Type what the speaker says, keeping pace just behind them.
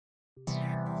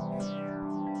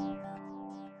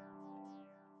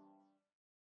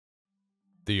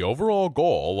The overall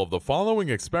goal of the following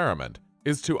experiment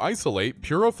is to isolate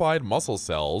purified muscle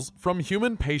cells from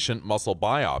human patient muscle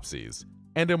biopsies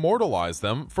and immortalize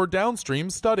them for downstream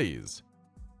studies.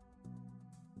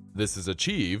 This is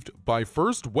achieved by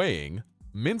first weighing,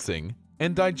 mincing,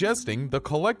 and digesting the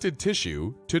collected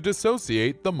tissue to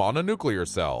dissociate the mononuclear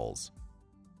cells.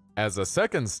 As a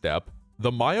second step,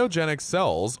 the myogenic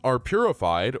cells are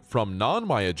purified from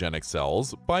non-myogenic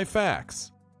cells by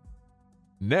FACS.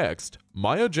 Next,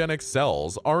 myogenic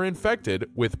cells are infected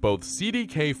with both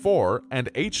CDK4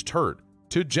 and hTERT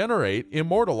to generate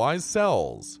immortalized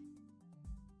cells.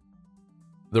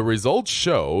 The results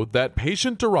show that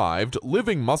patient-derived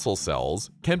living muscle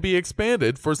cells can be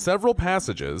expanded for several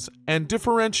passages and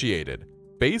differentiated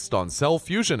based on cell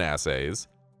fusion assays,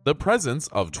 the presence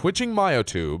of twitching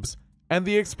myotubes, and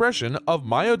the expression of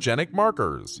myogenic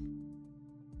markers.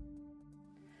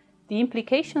 The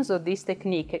implications of this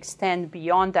technique extend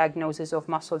beyond diagnosis of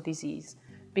muscle disease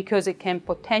because it can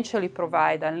potentially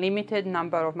provide a limited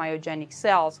number of myogenic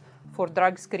cells for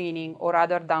drug screening or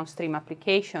other downstream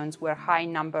applications where high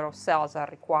number of cells are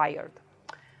required.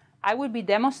 I will be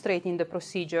demonstrating the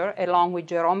procedure along with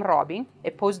Jerome,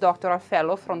 a postdoctoral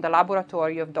fellow from the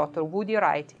laboratory of Dr. Woody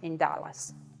Wright in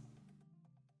Dallas.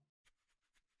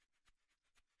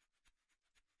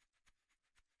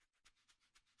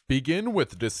 Begin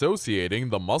with dissociating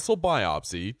the muscle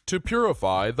biopsy to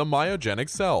purify the myogenic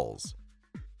cells.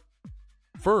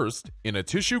 First, in a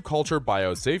tissue culture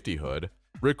biosafety hood,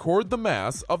 record the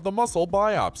mass of the muscle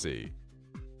biopsy.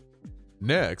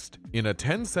 Next, in a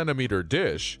 10 cm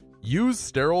dish, use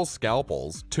sterile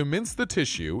scalpels to mince the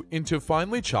tissue into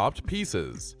finely chopped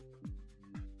pieces.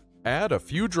 Add a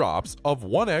few drops of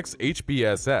 1x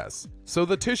HBSS so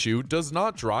the tissue does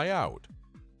not dry out.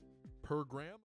 Per gram